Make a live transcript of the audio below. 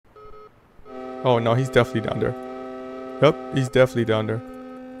Oh no, he's definitely down there. Yep, he's definitely down there.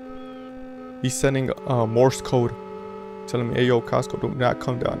 He's sending Morse code, telling me, "Hey yo, Costco, do not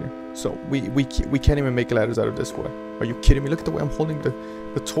come down here." So we can't even make ladders out of this way. Are you kidding me? Look at the way I'm holding the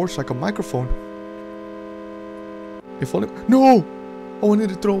torch like a microphone. If only. No, I wanted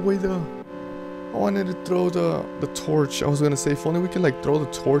to throw away the. I wanted to throw the torch. I was gonna say if only we could like throw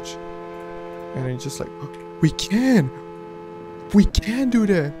the torch, and then just like we can do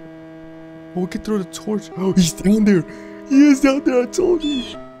that. Oh, we could throw the torch. Oh, he's down there. He is down there. I told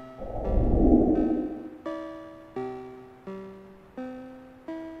you.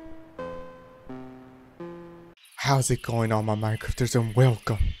 How's it going on, my Minecrafters, and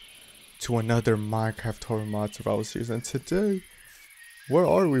welcome to another Minecraft Horror Mod Survival Series. And today, where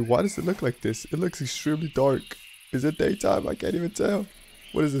are we? Why does it look like this? It looks extremely dark. Is it daytime? I can't even tell.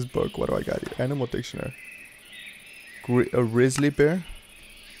 What is this book? What do I got here? Animal Dictionary. A grizzly bear.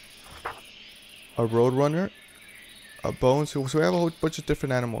 A roadrunner. A bone. So we have a whole bunch of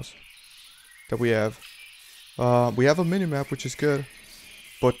different animals that we have. We have a mini-map, which is good.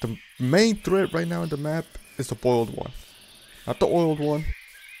 But the main threat right now in the map is the boiled one. Not the oiled one.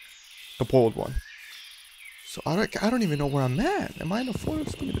 The boiled one. So I don't even know where I'm at. Am I in the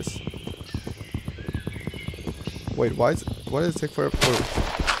forest? Look at this. Wait, why does it take forever?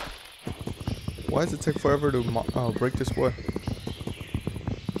 Why does it take forever to break this wood?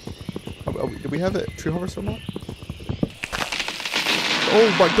 Do we have a tree harvester mod?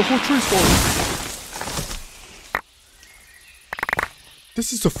 Oh my, the whole tree's falling.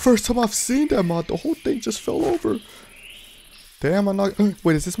 This is the first time I've seen that mod. The whole thing just fell over. Damn, I'm not.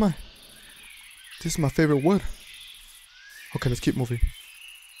 Wait, is this my? This is my favorite wood. Okay, let's keep moving.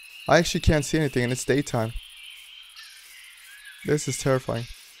 I actually can't see anything, and it's daytime. This is terrifying.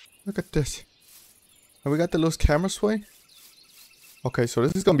 Look at this. And we got the little camera sway. Okay, so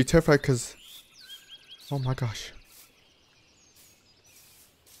this is gonna be terrifying because. Oh my gosh.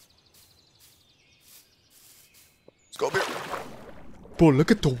 Let's go up here. Bro,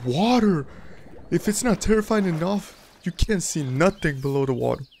 look at the water. If it's not terrifying enough, you can't see nothing below the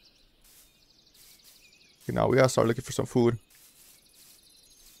water. Okay, now we gotta start looking for some food.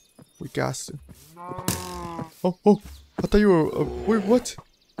 We got to. Oh, I thought you were. Wait, what?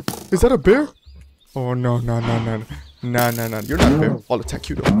 Is that a bear? Oh, no. You're not a bear. I'll attack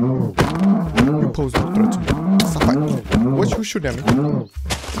you though. You pose no threat to me. Stop fighting. Who's shooting at me?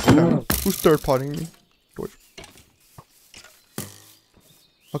 Who's third partying me?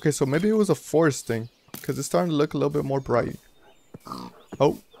 Okay, so maybe it was a forest thing, because it's starting to look a little bit more bright.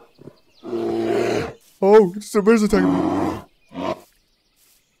 Oh, it's the bear's attacking me.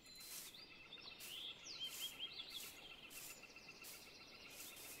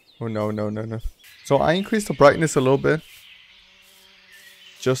 Oh, no. So I increased the brightness a little bit,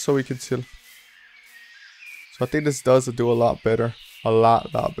 just so we can see. So I think this does do a lot better. A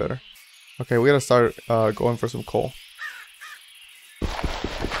lot better. Okay, we gotta start going for some coal.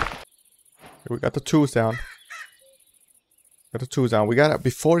 We got the tools down. We gotta,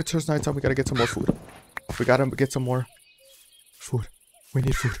 before it turns nighttime, we gotta get some more food. We gotta get some more food. We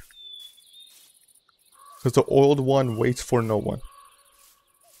need food. Because the oiled one waits for no one.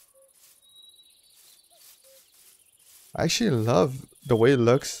 I actually love the way it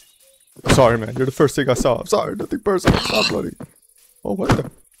looks. Sorry, man. You're the first thing I saw. I'm sorry. Nothing personal. Stop, bloody. Oh, what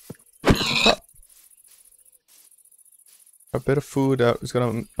the? Ah. A bit of food that is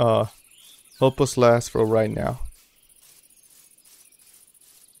gonna, help us last for right now.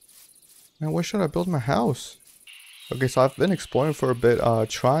 Man, where should I build my house? Okay, so I've been exploring for a bit,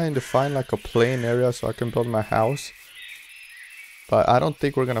 trying to find like a plain area so I can build my house. But I don't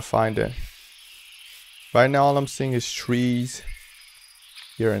think we're gonna find it. Right now all I'm seeing is trees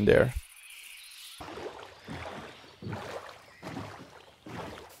here and there.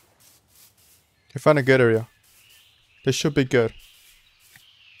 Okay, find a good area. This should be good.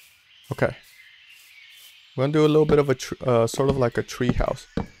 Okay. We're gonna do a little bit of a sort of like a tree house.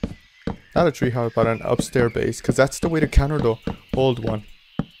 Not a tree house, but an upstairs base, because that's the way to counter the old one.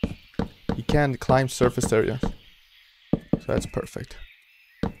 You can't climb surface areas, so that's perfect.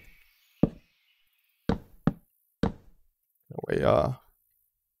 Anyway,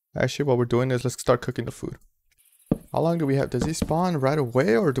 actually, what we're doing is let's start cooking the food. How long do we have? Does he spawn right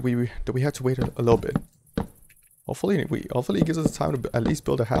away, or do we have to wait a little bit? Hopefully it gives us time to at least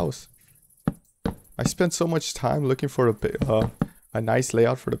build a house. I spent so much time looking for a nice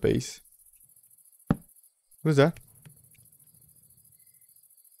layout for the base. What is that?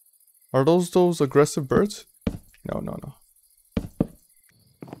 Are those aggressive birds? No.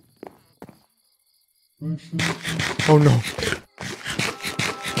 Oh no.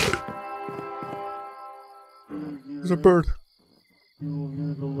 There's a bird. You will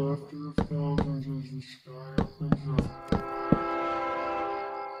hear the laughter of thousands as the sky opens up.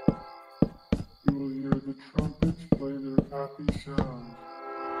 You will hear the trumpets play their happy sounds.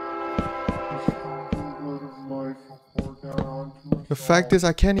 The sparkling blood of life will pour down onto us The fact all. is,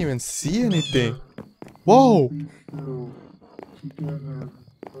 I can't even see anything. Whoa! Be still. Together,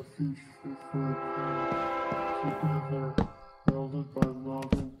 a feast fit for a king. Together, welded by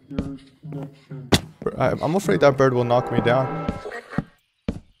love and purest connection. I'm afraid that bird will knock me down.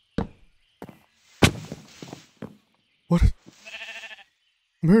 What?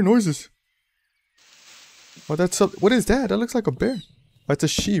 I'm hearing noises. Oh, what is that? That looks like a bear. Oh, it's a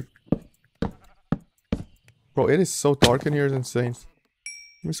sheep. Bro, it is so dark in here, it's insane.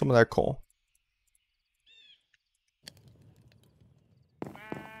 Give me some of that coal.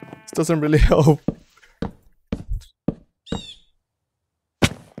 This doesn't really help.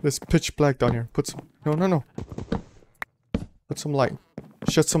 It's pitch black down here. Put some... No. Put some light.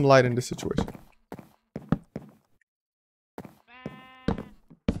 Shed some light in this situation.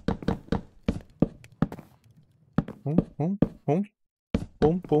 Boom.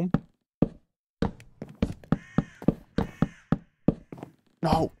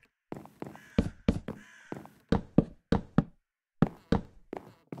 No!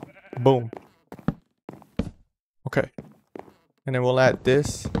 Boom. Okay. And then we'll add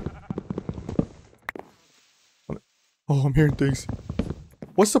this. Oh, I'm hearing things.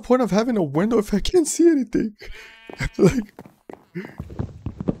 What's the point of having a window if I can't see anything? Like...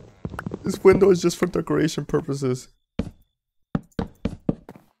 This window is just for decoration purposes.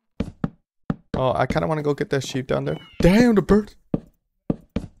 Oh, I kind of want to go get that sheep down there. Damn, the bird!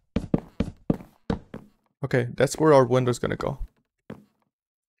 Okay, that's where our window's gonna go.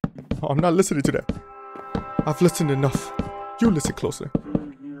 Oh, I'm not listening to that. I've listened enough. You listen closer.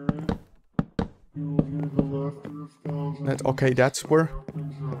 Okay, that's where...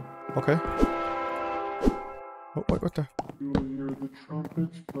 Okay. Oh, what the... You will hear the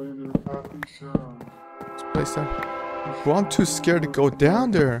trumpets play their happy sounds. Let's place that. Bro, I'm too scared to go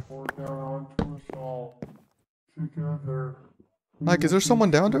down there. Pour down onto us all. Together. Like, is there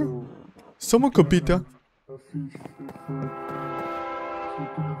someone down there? Someone could be down. A feast fit for a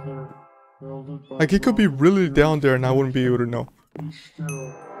king. Together. Welded by Like, he could be really down there and I wouldn't be able to know. Be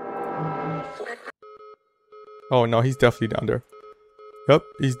still. Oh no, he's definitely down there. Yep,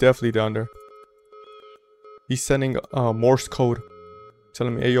 he's definitely down there. He's sending Morse code,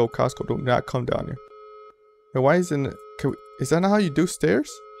 telling me, "Hey yo, Costco, do not come down here." Wait, why isn't it? Is that not how you do stairs?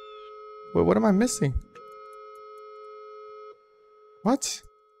 Wait, what am I missing? What?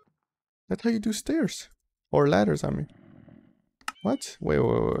 That's how you do stairs or ladders. I mean, what? Wait.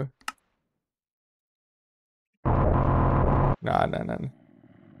 Nah.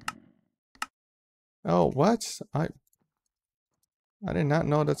 Oh, what? I did not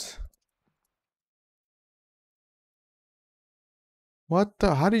know that's... What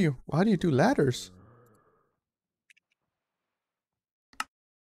the? How do you do ladders?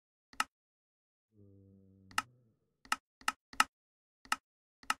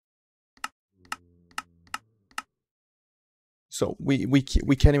 So we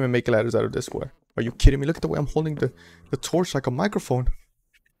can't even make ladders out of this way. Are you kidding me? Look at the way I'm holding the torch like a microphone.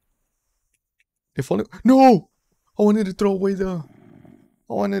 If only... No! I wanted to throw away the...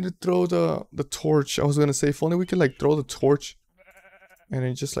 I wanted to throw the torch. I was gonna say, if only we could like throw the torch. And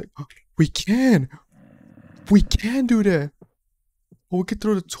then just like... Oh, we can! We can do that! Oh, we could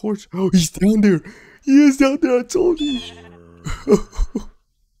throw the torch. Oh, he's down there! He is down there, I told you!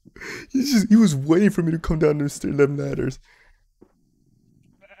 He was waiting for me to come down them ladders.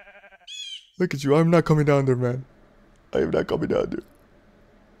 Look at you, I'm not coming down there, man. I am not coming down there.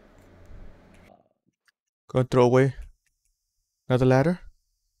 Gonna throw away another ladder.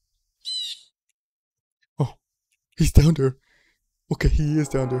 Oh, he's down there. Okay, he is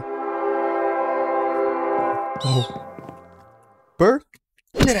down there. Oh. Bird?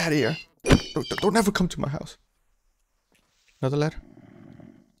 Get out of here. Don't ever come to my house. Another ladder.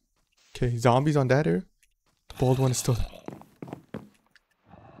 Okay, zombies on that area. The bald one is still there.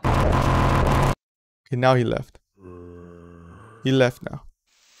 Okay, now he left. He left now.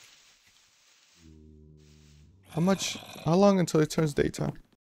 How long until it turns daytime?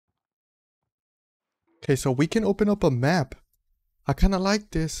 Okay, so we can open up a map. I kind of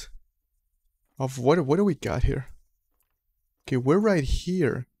like this. Of what do we got here? Okay, we're right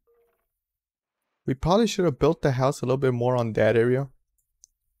here. We probably should have built the house a little bit more on that area,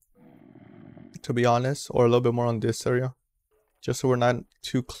 to be honest, or a little bit more on this area, just so we're not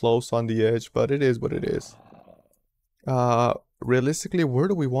too close on the edge, but it is what it is. Realistically, where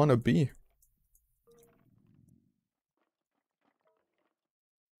do we want to be?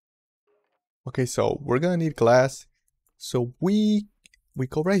 Okay, so we're gonna need glass. So we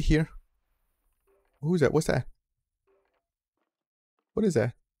go right here. Who's that? What's that? What is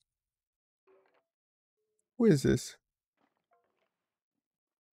that? Who is this?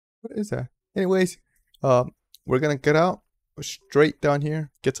 What is that? Anyways, we're gonna get out straight down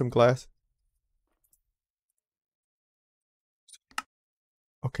here, get some glass.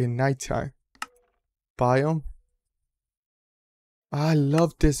 Okay, nighttime. Biome. I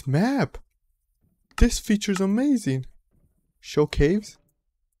love this map. This feature's amazing. Show caves.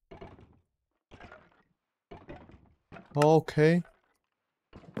 Okay.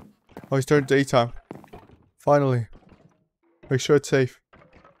 Oh, it's turned daytime. Finally. Make sure it's safe.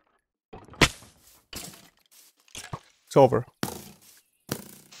 It's over.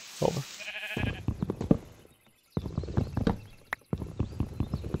 It's over.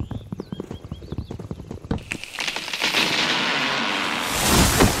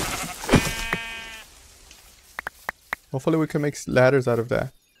 Hopefully we can make ladders out of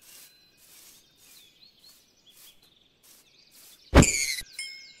that.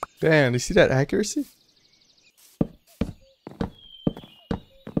 Damn, you see that accuracy?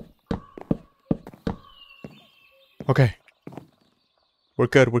 Okay. We're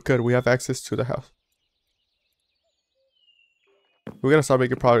good, we're good. We have access to the house. We gotta start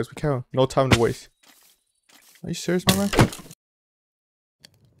making progress. We can't. No time to waste. Are you serious, my man?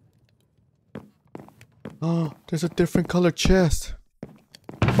 Oh, there's a different color chest.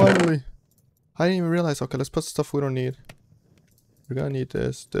 Finally. I didn't even realize. Okay, let's put stuff we don't need. We're gonna need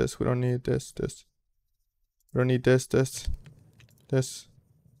this, this. We don't need this, this. We don't need this, this, this.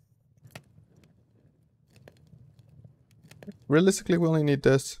 Realistically, we only need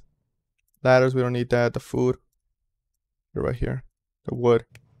this. Ladders, we don't need that. The food. They're right here. The wood.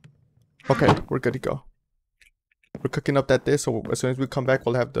 Okay, we're good to go. We're cooking up that dish, so as soon as we come back,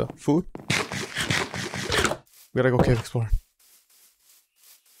 we'll have the food. We gotta go cave exploring.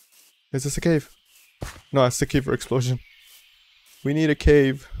 Is this a cave? No, it's the cave for explosion. We need a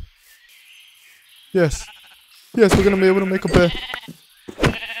cave. Yes. Yes, we're gonna be able to make a bed.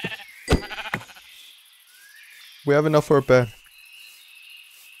 We have enough for a bed.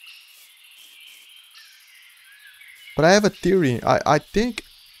 But I have a theory. I think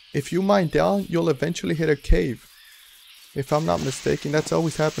if you mine down, you'll eventually hit a cave. If I'm not mistaken, that's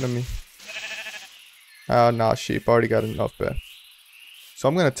always happened to me. Ah, nah, sheep. Already got enough bed. So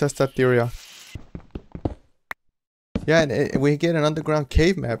I'm gonna test that theory out. Yeah, and we get an underground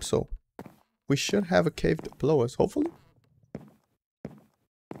cave map, so we should have a cave below us, hopefully.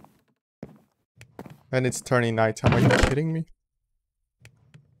 And it's turning nighttime. Are you kidding me?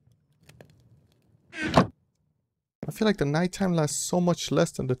 I feel like the nighttime lasts so much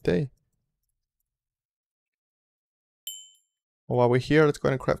less than the day. Well, while we're here, let's go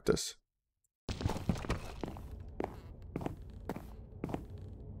ahead and craft this.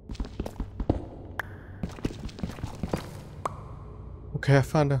 Okay, I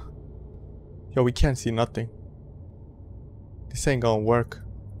found a... Yo, we can't see nothing. This ain't gonna work.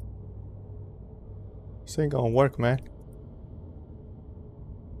 This ain't gonna work, man.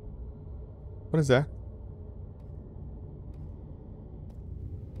 What is that?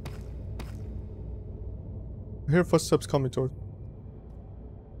 I hear footsteps coming toward.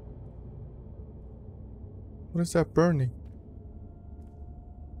 What is that burning?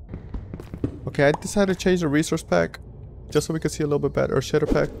 Okay, I decided to change the resource pack just so we could see a little bit better, or shader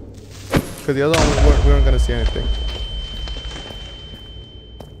pack, because the other one we weren't gonna see anything.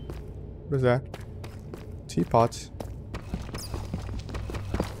 What is that? Teapots.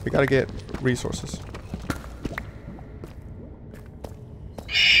 We gotta get resources.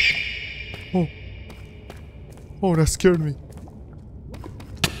 Oh. Oh, that scared me.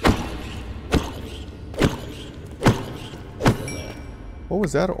 What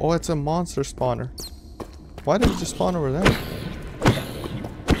was that? Oh, it's a monster spawner. Why did it just spawn over there?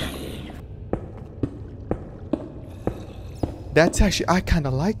 That's actually, I kind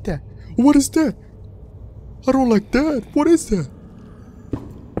of like that. What is that? I don't like that. What is that?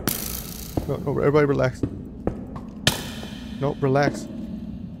 No, no, everybody relax. No, relax.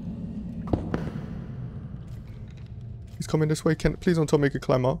 He's coming this way. Please don't tell me he can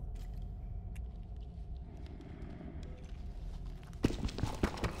climb up.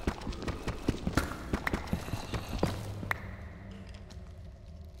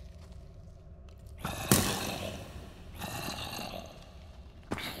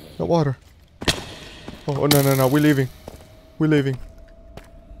 The water. Oh, no, no, no. We're leaving. We're leaving.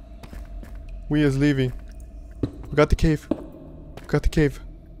 We is leaving. We got the cave. We got the cave.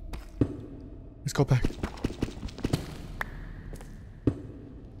 Let's go back.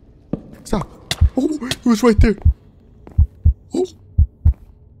 Stop. He was right there. Oh.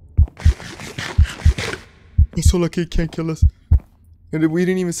 I'm so lucky he can't kill us. And we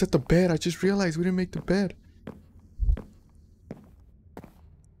didn't even set the bed. I just realized we didn't make the bed.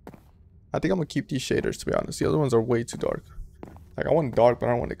 I think I'm gonna keep these shaders, to be honest. The other ones are way too dark. Like, I want dark, but I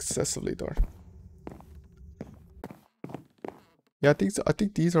don't want excessively dark. Yeah, I think so. I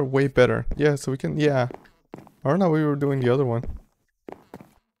think these are way better. Yeah, so we can, yeah. I don't know how we were doing the other one.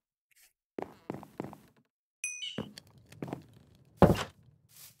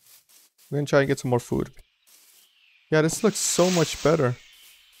 We're gonna try and get some more food. Yeah, this looks so much better.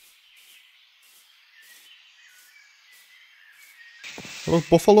 Are those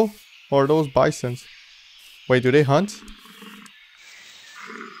buffalo? Or are those bisons? Wait, do they hunt?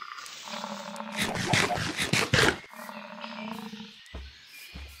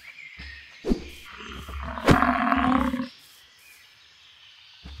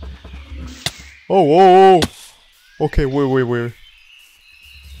 Oh, whoa, whoa. Okay, wait. Wait.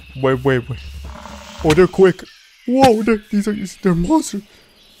 Oh, they're quick. Whoa, they're monsters.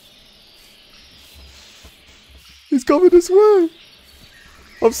 He's coming this way.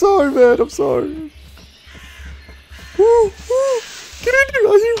 I'm sorry, man. I'm sorry. Woo. Get in here.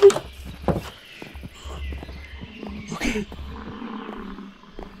 I hear him. Okay.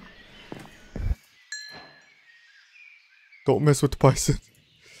 Don't mess with the bison.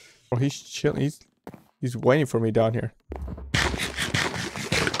 Oh, he's chilling. He's waiting for me down here.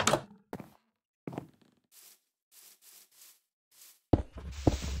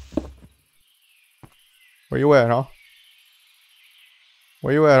 Where you at, huh?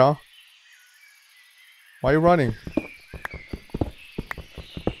 Where you at, huh? Why are you running?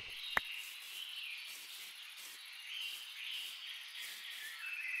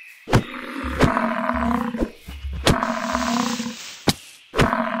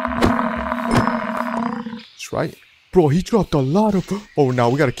 That's right. Bro, he dropped a lot of... Oh, no,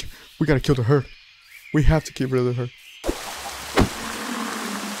 we gotta kill the herd. We have to get rid of the herd.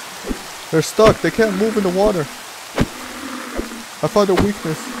 They're stuck. They can't move in the water. I found a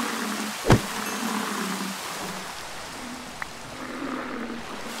weakness.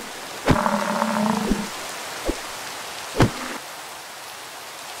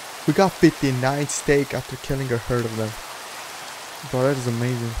 We got 59 steak after killing a herd of them. Bro, that is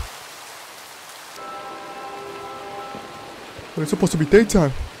amazing. But it's supposed to be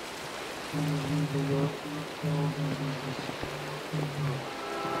daytime.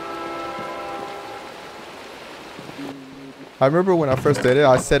 I remember when I first did it,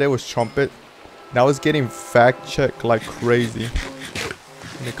 I said it was trumpet. And I was getting fact checked like crazy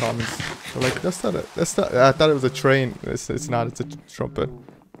in the comments. They're like, that's not. I thought it was a train. It's not. It's a trumpet.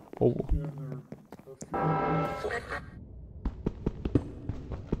 Oh.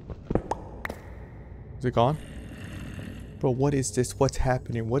 Is it gone? Bro, what is this? What's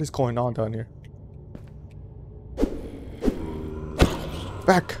happening? What is going on down here?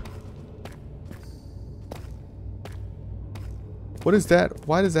 Back! What is that?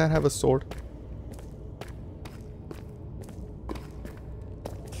 Why does that have a sword?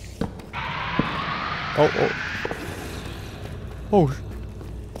 Oh. Oh.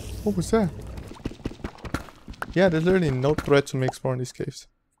 What was that? Yeah, there's literally no threat to me exploring these caves.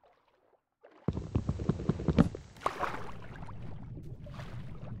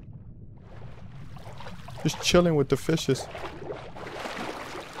 Just chilling with the fishes.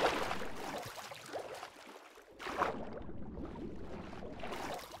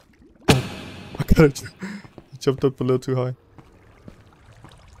 I jumped up a little too high.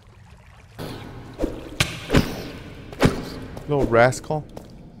 Little rascal.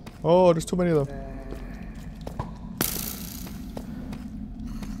 Oh, there's too many of them.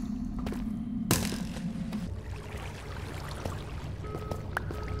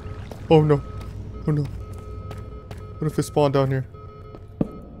 Oh no. Oh no. What if it spawned down here?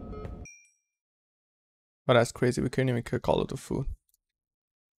 Oh, that's crazy. We couldn't even cook all of the food.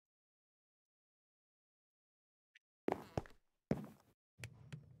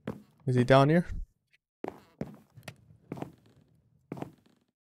 Is he down here? Is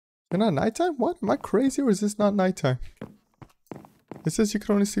it not nighttime? What? Am I crazy or is this not nighttime? It says you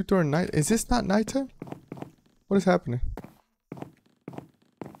can only sleep during night. Is this not nighttime? What is happening?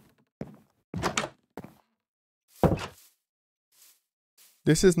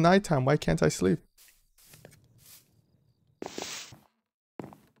 This is nighttime. Why can't I sleep?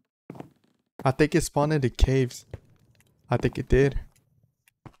 I think it spawned in the caves. I think it did.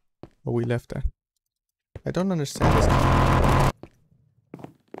 But we left that. I don't understand this.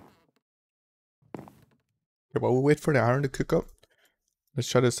 Okay, while we wait for the iron to cook up, let's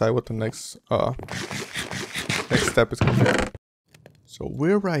try to decide what the next Next step is gonna be. So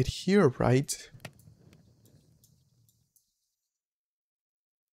we're right here, right?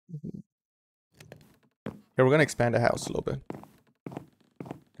 Here, we're gonna expand the house a little bit.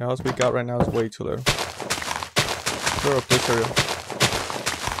 The house we got right now is way too little. Clear up this area.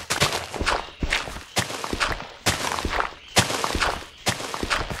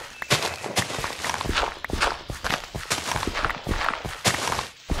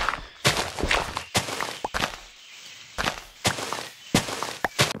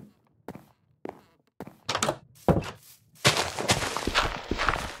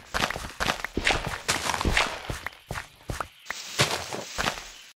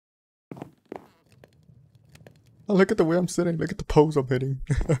 Oh, look at the way I'm sitting. Look at the pose I'm hitting.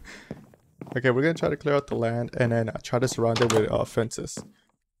 Okay, we're gonna try to clear out the land and then try to surround it with fences.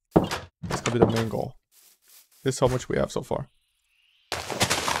 That's gonna be the main goal. This is how much we have so far.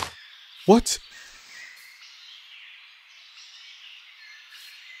 What?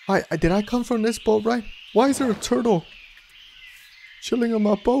 Did I come from this boat, right? Why is there a turtle chilling on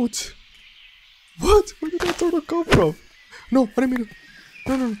my boat? What? Where did that turtle come from? No, I didn't mean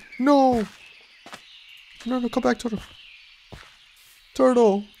to. No. No, come back, turtle.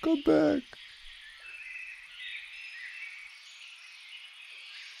 Turtle, come back.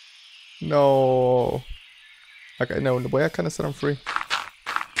 No. Okay, no, in the way I kind of set him free.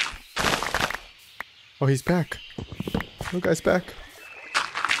 Oh, he's back. Look, guy's back.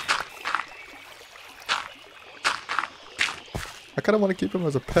 I kind of want to keep him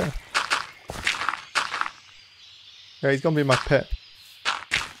as a pet. Yeah, he's gonna be my pet.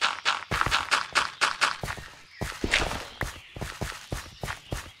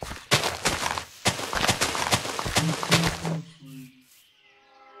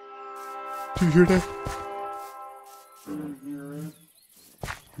 Do you hear that?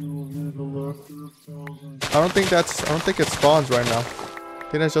 I don't think it spawns right now. I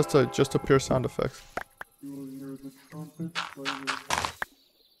think that's just a pure sound effects.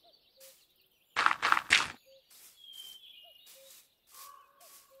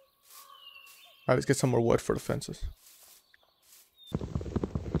 Alright, let's get some more wood for the fences.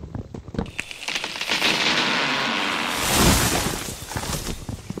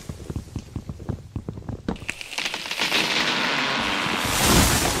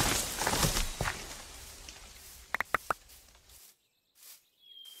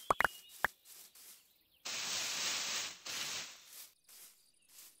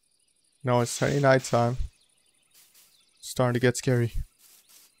 No, it's sunny night time. It's starting to get scary.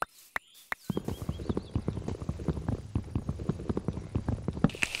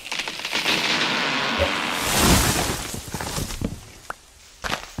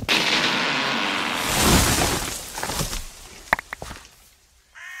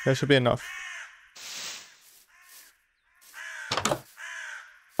 That should be enough.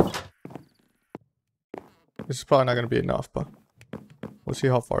 This is probably not going to be enough, but we'll see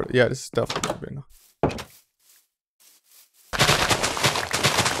how far. Yeah, this is definitely going to be enough.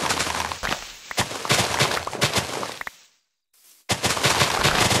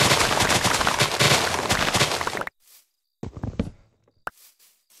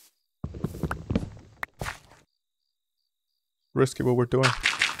 Risky what we're doing.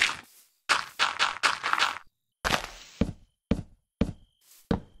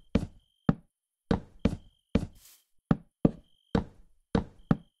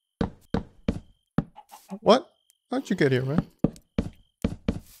 What? How'd you get here, man?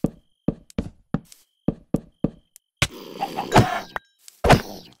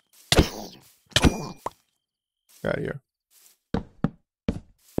 Get out of here.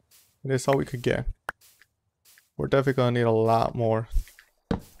 That's all we could get. We're definitely gonna need a lot more.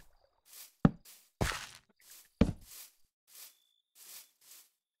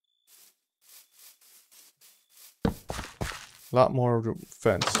 A lot more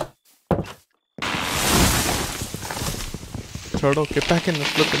fence. Turtle, get back in the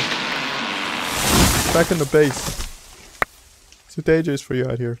flipping. Back in the base. It's too dangerous for you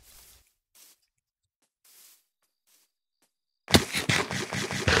out here.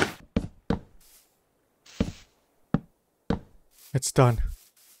 It's done.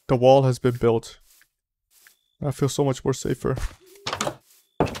 The wall has been built. I feel so much more safer.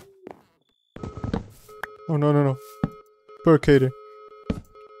 Oh no. Barricading.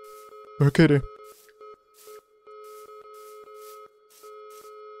 Barricading.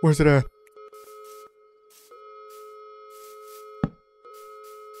 Where's it at?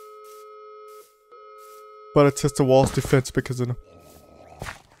 But it says the wall's defense because of them.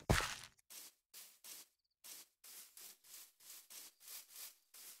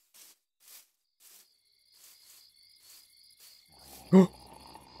 Oh,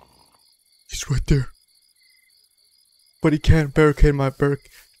 he's right there. But he can't barricade my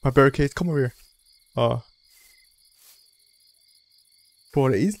barricades. Come over here.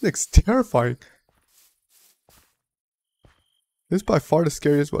 Bro, he looks terrifying. This is by far the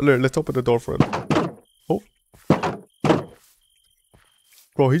scariest one. Let's open the door for him. Oh.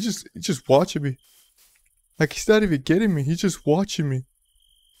 Bro, he's just watching me. Like, he's not even getting me. He's just watching me.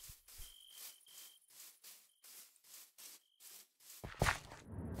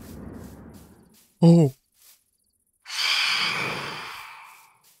 Oh.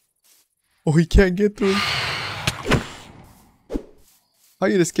 Oh, he can't get through. How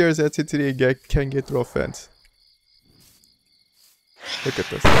you the scariest entity and can't get through a fence? Look at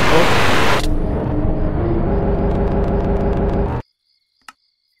this. Oh.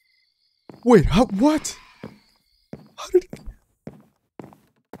 Wait, how? What? How did?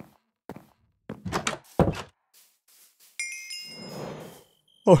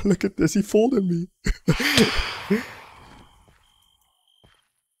 Oh, look at this. He folded me.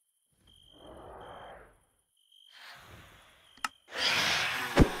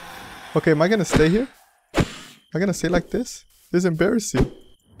 Okay, am I gonna stay here? Am I gonna stay like this? This is embarrassing.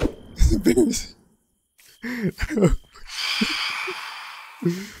 This is embarrassing.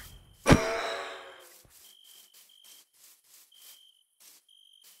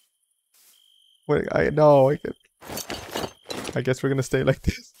 Wait, I guess we're gonna stay like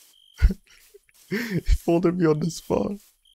this. He folded me on the spot.